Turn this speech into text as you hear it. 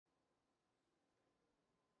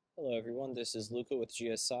Hello everyone, this is Luca with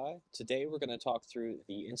GSI. Today we're going to talk through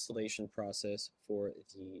the installation process for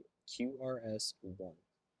the QRS-1.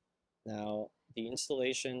 Now, the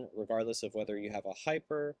installation, regardless of whether you have a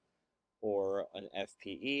Hyper or an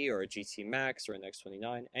FPE or a GT Max or an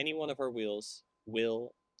X29, any one of our wheels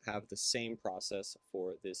will have the same process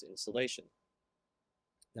for this installation.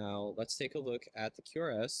 Now, let's take a look at the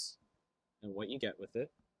QRS and what you get with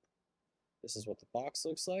it. This is what the box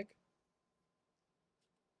looks like.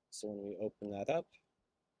 So when we open that up,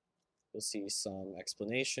 you'll see some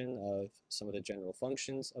explanation of some of the general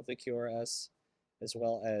functions of the QRS, as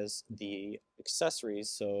well as the accessories.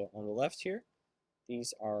 So on the left here,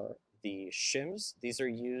 these are the shims. These are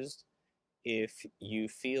used if you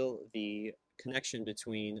feel the connection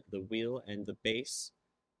between the wheel and the base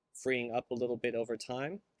freeing up a little bit over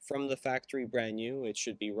time. From the factory brand new, it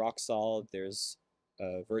should be rock solid. There's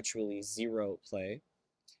virtually zero play.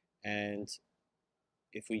 And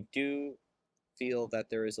if we do feel that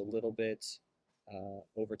there is a little bit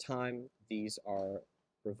over time, these are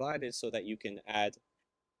provided so that you can add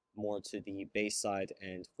more to the base side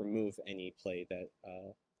and remove any play that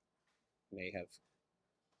may have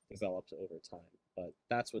developed over time. But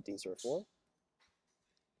that's what these are for.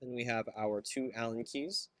 Then we have our two Allen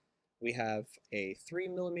keys. We have a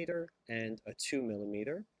 3mm and a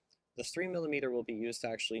 2mm. The 3mm will be used to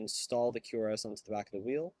actually install the QRS onto the back of the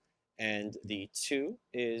wheel, and the 2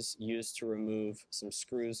 is used to remove some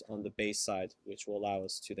screws on the base side, which will allow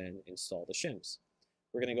us to then install the shims.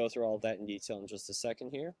 We're going to go through all of that in detail in just a second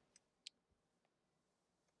here.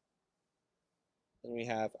 Then we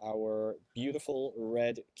have our beautiful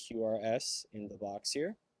red QRS in the box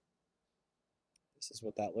here. This is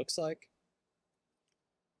what that looks like.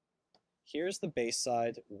 Here's the base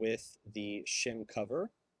side with the shim cover.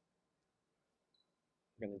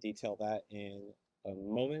 We're going to detail that in a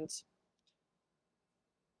moment.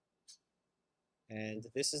 And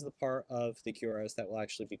this is the part of the QRS that will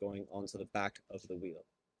actually be going onto the back of the wheel.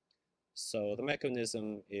 So the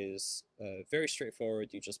mechanism is very straightforward.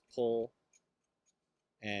 You just pull,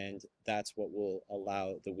 and that's what will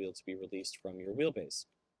allow the wheel to be released from your wheelbase.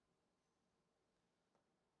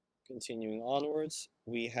 Continuing onwards,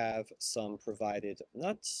 we have some provided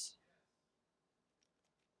nuts.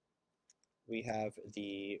 We have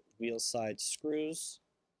the wheel side screws.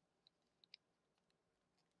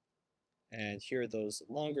 And here are those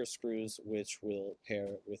longer screws which will pair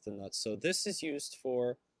with the nuts. So this is used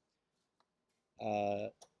for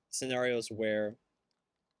scenarios where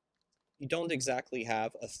you don't exactly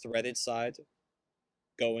have a threaded side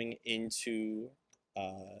going into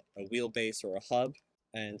a wheelbase or a hub.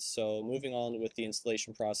 And so moving on with the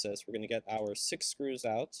installation process, we're going to get our 6 screws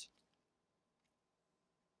out.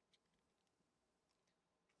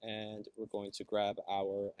 And we're going to grab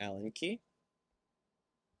our Allen key.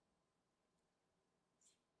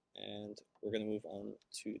 And we're going to move on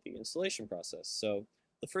to the installation process. So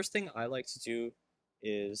the first thing I like to do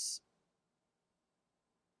is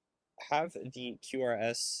have the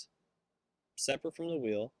QRS separate from the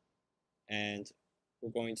wheel, and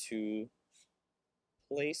we're going to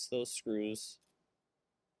place those screws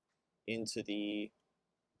into the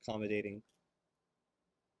accommodating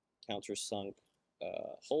countersunk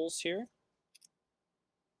holes here.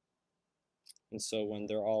 And so when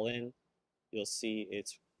they're all in, you'll see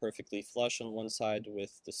it's perfectly flush on one side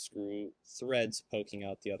with the screw threads poking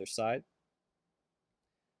out the other side.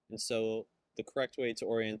 And so the correct way to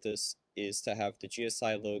orient this is to have the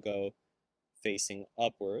GSI logo facing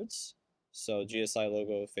upwards. So GSI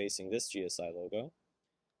logo facing this GSI logo.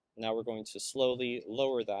 Now we're going to slowly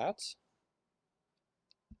lower that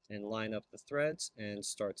and line up the threads and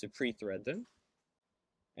start to pre-thread them.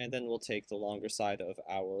 And then we'll take the longer side of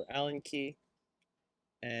our Allen key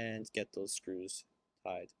and get those screws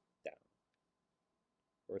tied down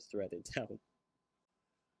or threaded down.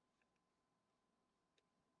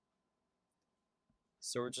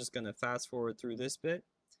 So we're just going to fast forward through this bit.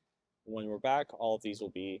 When we're back, all of these will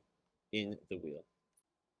be in the wheel.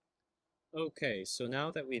 Okay, so now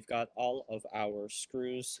that we've got all of our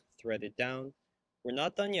screws threaded down, we're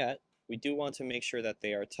not done yet. We do want to make sure that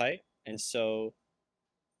they are tight, and so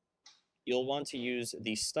you'll want to use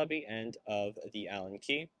the stubby end of the Allen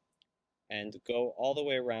key and go all the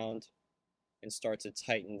way around and start to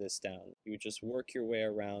tighten this down. You would just work your way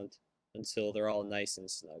around until they're all nice and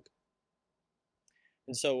snug.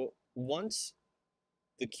 And so once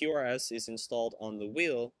the QRS is installed on the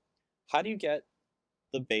wheel, how do you get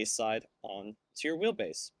the base side onto your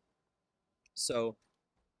wheelbase? So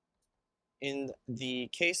in the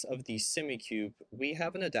case of the SemiCube, we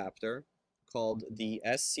have an adapter called the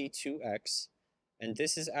SC2-X, and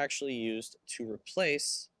this is actually used to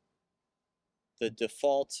replace the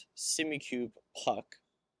default SimiCube puck,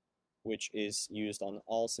 which is used on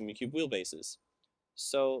all SimiCube wheelbases.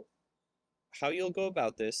 So how you'll go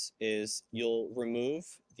about this is you'll remove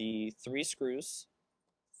the 3 screws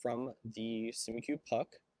from the SimiCube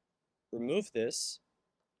puck, remove this,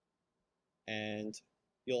 and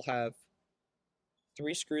you'll have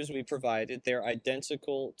 3 screws we provided. They're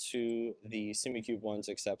identical to the SimiCube ones,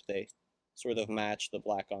 except they sort of match the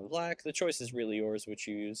black on black. The choice is really yours which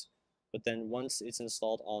you use. But then once it's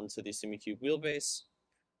installed onto the SimiCube wheelbase,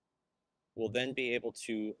 we'll then be able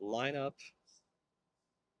to line up,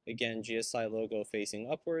 again, GSI logo facing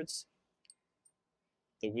upwards,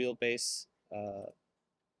 the wheelbase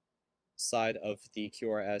side of the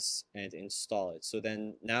QRS and install it. So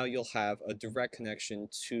then now you'll have a direct connection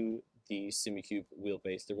to the SimiCube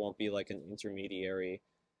wheelbase. There won't be like an intermediary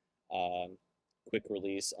quick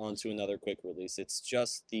release onto another quick release. It's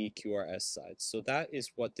just the QRS side. So that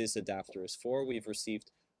is what this adapter is for. We've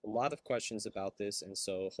received a lot of questions about this, and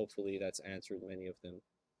so hopefully that's answered many of them.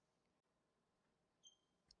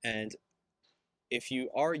 And if you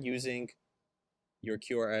are using your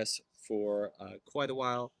QRS for quite a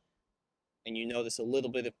while, and you notice a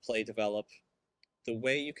little bit of play develop, the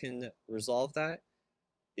way you can resolve that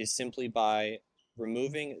is simply by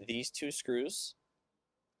removing these 2 screws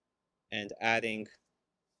and adding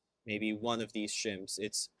maybe one of these shims.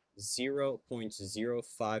 It's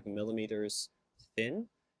 0.05 millimeters thin,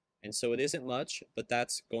 and so it isn't much, but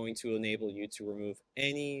that's going to enable you to remove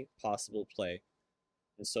any possible play.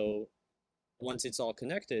 And so once it's all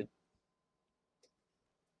connected,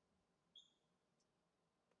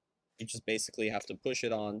 you just basically have to push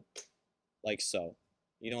it on like so.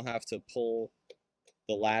 You don't have to pull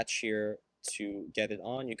the latch here to get it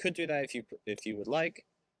on. You could do that if you would like,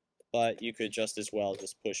 but you could just as well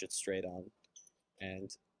just push it straight on and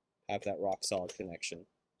have that rock solid connection.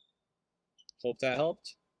 Hope that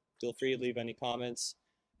helped. Feel free to leave any comments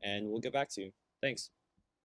and we'll get back to you. Thanks.